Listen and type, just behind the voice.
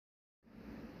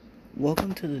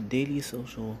Welcome to the Daily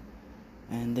Social,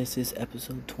 and this is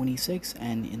episode 26.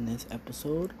 And in this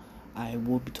episode, I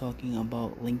will be talking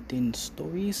about LinkedIn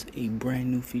Stories, a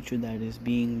brand new feature that is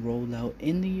being rolled out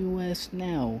in the US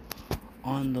now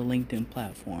on the LinkedIn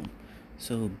platform.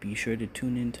 So be sure to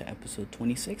tune in to episode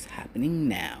 26 happening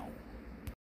now.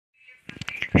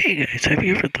 Hey guys, have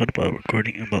you ever thought about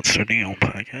starting your own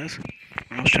podcast?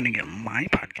 When I was trying to get my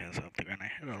podcast out there, and I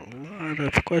had a lot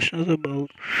of questions about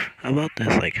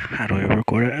this, like how do I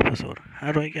record an episode?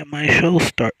 How do I get my show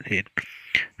started?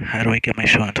 How do I get my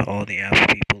show into all the apps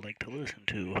people like to listen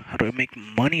to? How do I make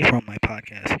money from my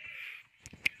podcast?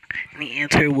 And the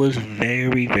answer was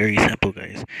very, very simple,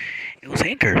 guys. It was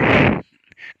Anchor.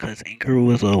 Because Anchor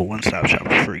was a one-stop shop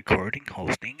for recording,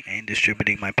 hosting, and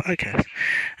distributing my podcast.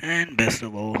 And best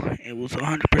of all, it was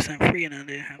 100% free and I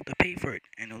didn't have to pay for it.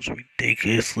 And it was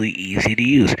ridiculously easy to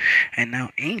use. And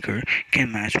now Anchor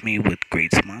can match me with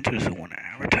great sponsors who want to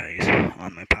advertise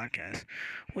on my podcast,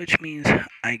 which means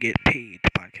I get paid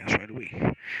to podcast right away.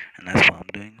 And that's what I'm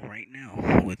doing right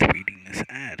now with reading this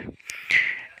ad.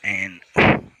 And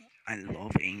I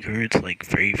love Anchor. It's like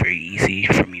very, very easy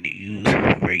for me to use,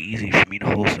 very easy for me to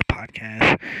host a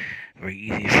podcast, very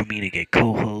easy for me to get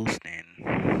co-hosts and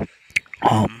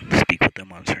speak with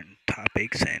them on certain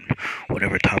topics and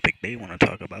whatever topic they want to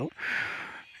talk about.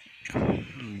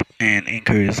 And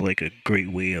Anchor is like a great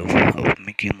way of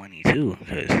making money too,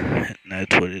 because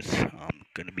that's what it's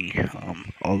going to be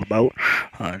all about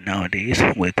nowadays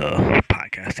with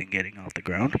podcasting getting off the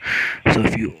ground. So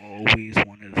if you always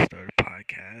wanted to start a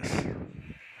podcast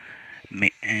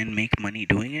and make money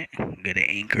doing it, go to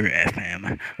Anchor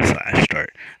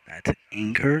FM/start. That's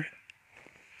Anchor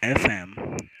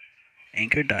FM,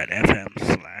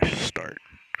 Anchor.fm/start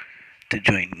to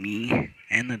join me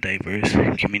and the diverse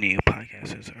community of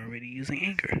podcasters already using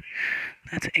Anchor.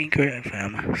 That's Anchor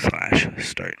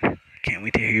FM/start. Can't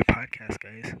wait to hear your podcast,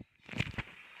 guys.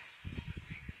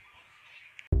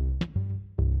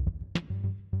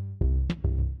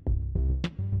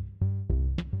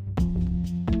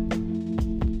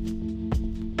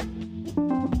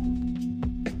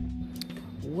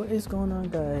 What is going on,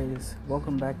 guys?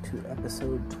 Welcome back to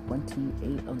episode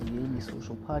 28 of the Daily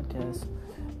Social Podcast.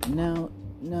 Now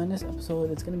in this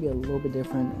episode, it's going to be a little bit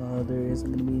different. There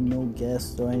isn't going to be no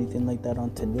guests or anything like that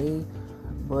on today.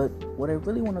 But what I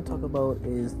really want to talk about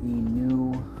is the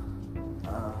new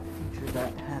feature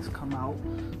that has come out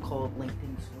called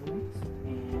LinkedIn Stories.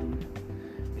 And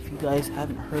if you guys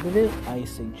haven't heard of it, I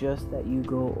suggest that you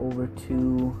go over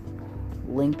to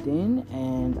LinkedIn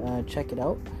and check it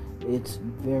out. It's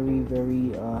very,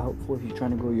 very helpful if you're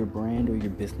trying to grow your brand or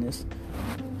your business.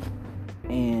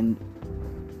 And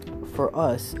for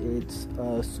us, it's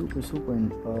super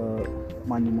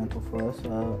monumental for us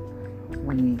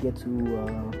when we get to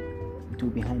do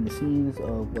behind the scenes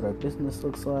of what our business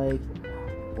looks like,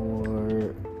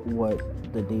 or what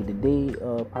the day-to-day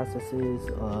process is,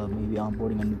 maybe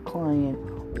onboarding a new client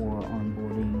or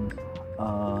onboarding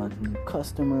a new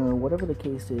customer, whatever the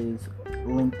case is.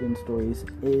 LinkedIn Stories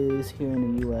is here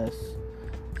in the US,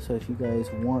 so if you guys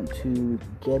want to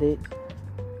get it,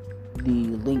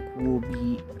 the link will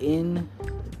be in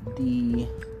the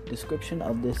description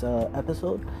of this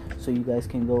episode, so you guys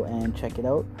can go and check it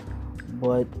out.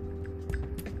 But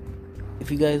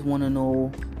if you guys want to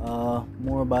know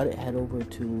more about it, head over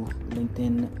to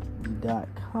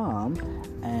linkedin.com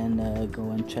and go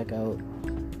and check out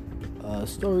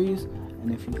stories.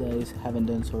 And if you guys haven't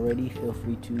done so already, feel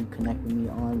free to connect with me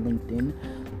on LinkedIn.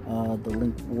 The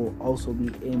link will also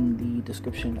be in the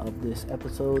description of this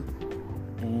episode.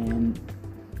 And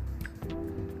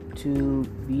to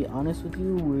be honest with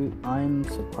you, I'm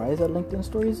surprised that LinkedIn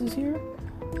Stories is here.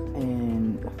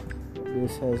 And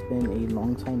this has been a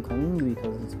long time coming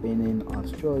because it's been in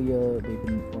Australia. They've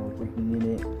been working in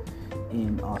it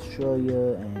in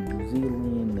Australia and New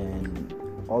Zealand and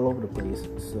all over the place.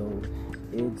 So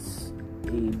it's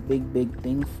a big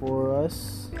thing for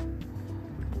us,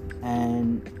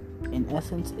 and in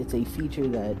essence, it's a feature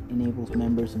that enables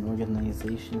members and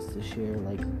organizations to share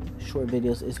like short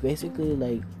videos. It's basically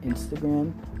like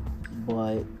Instagram,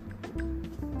 but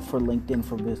for LinkedIn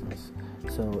for business.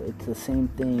 So it's the same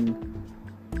thing,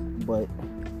 but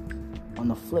on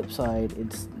the flip side,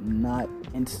 it's not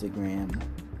Instagram.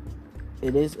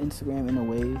 It is Instagram in a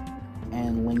way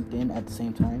and LinkedIn at the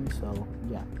same time, so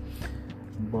yeah.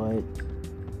 But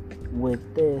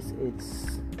with this,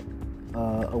 it's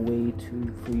a way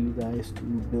for you guys to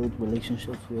build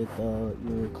relationships with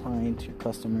your clients, your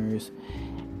customers,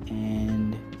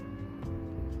 and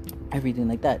everything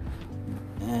like that.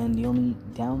 And the only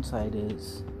downside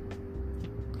is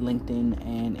LinkedIn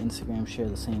and Instagram share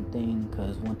the same thing,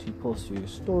 because once you post your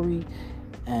story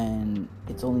and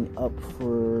it's only up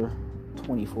for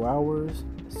 24 hours,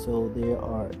 so they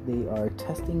are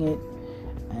testing it,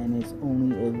 and it's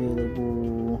only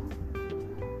available.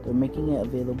 They're making it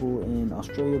available in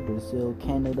Australia, Brazil,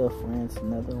 Canada, France,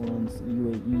 Netherlands,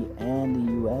 UAE, and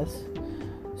the US.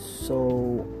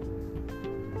 So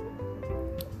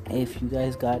if you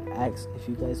guys got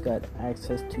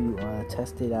access to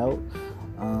test it out,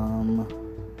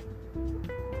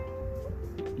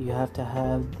 you have to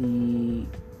have the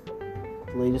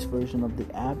latest version of the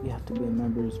app. You have to be a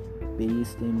member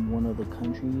based in one of the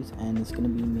countries, and it's going to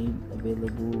be made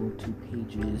available to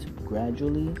pages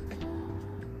gradually.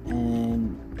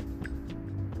 And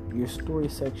your story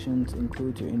sections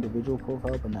include your individual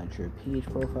profile but not your page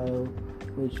profile,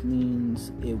 which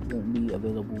means it won't be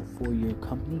available for your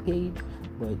company page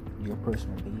but your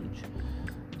personal page.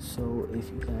 So if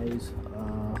you guys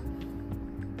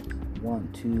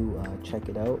want to check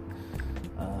it out,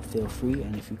 feel free.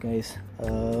 And if you guys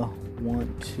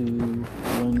want to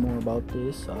learn more about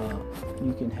this,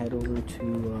 you can head over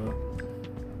to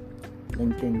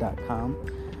linkedin.com,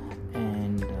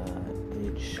 and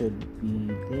it should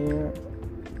be there.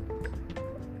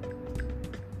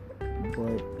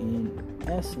 But in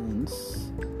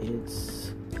essence,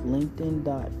 it's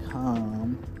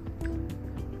linkedin.com.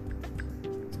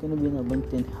 It's going to be in the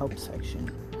LinkedIn help section.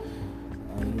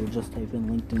 You'll just type in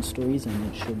LinkedIn stories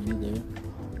and it should be there.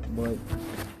 But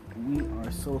we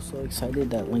are so excited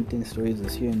that LinkedIn stories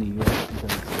is here in the US,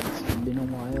 because it's been a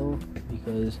while.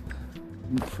 Because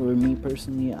for me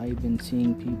personally, I've been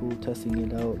seeing people testing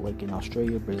it out like in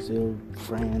Australia, Brazil,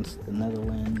 France, the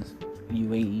Netherlands,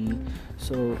 UAE.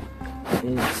 So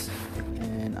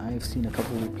and I've seen a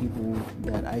couple of people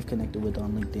that I've connected with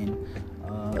on LinkedIn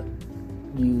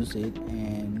use it,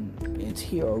 and it's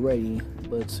here already,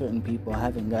 but certain people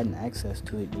haven't gotten access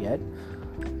to it yet.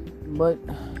 But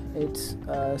it's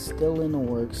still in the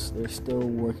works. They're still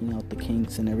working out the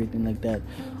kinks and everything like that.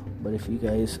 But if you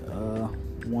guys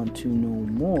want to know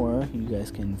more, you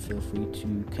guys can feel free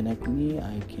to connect with me.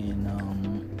 I can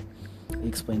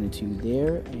explain it to you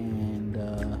there, and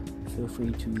feel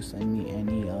free to send me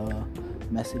any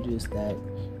messages that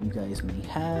you guys may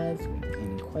have,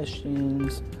 any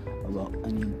questions about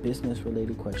any business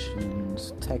related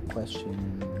questions, tech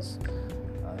questions,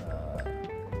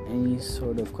 any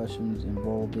sort of questions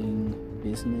involving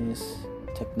business,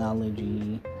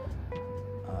 technology,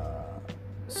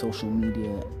 social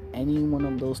media, any one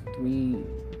of those three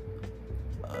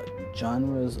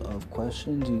genres of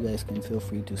questions, you guys can feel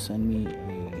free to send me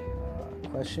a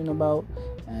question about,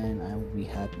 and I will be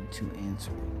happy to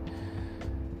answer it.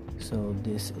 So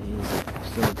this is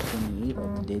episode 28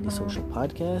 of the Daily Social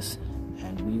Podcast,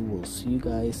 and we will see you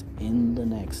guys in the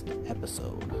next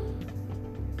episode.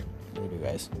 Later,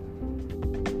 guys.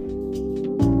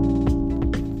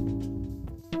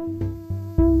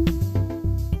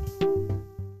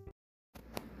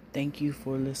 Thank you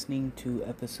for listening to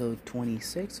episode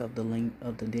 26 of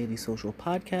the Daily Social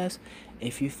Podcast.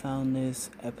 If you found this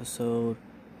episode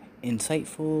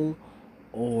insightful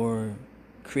or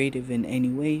creative in any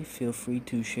way, feel free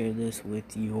to share this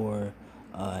with your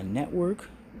network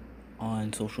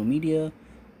on social media.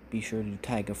 Be sure to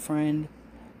tag a friend,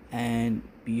 and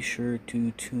be sure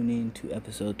to tune in to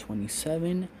episode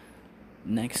 27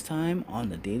 next time on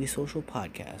the Daily Social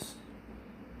Podcast.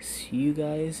 See you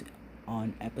guys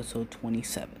on episode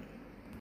 27.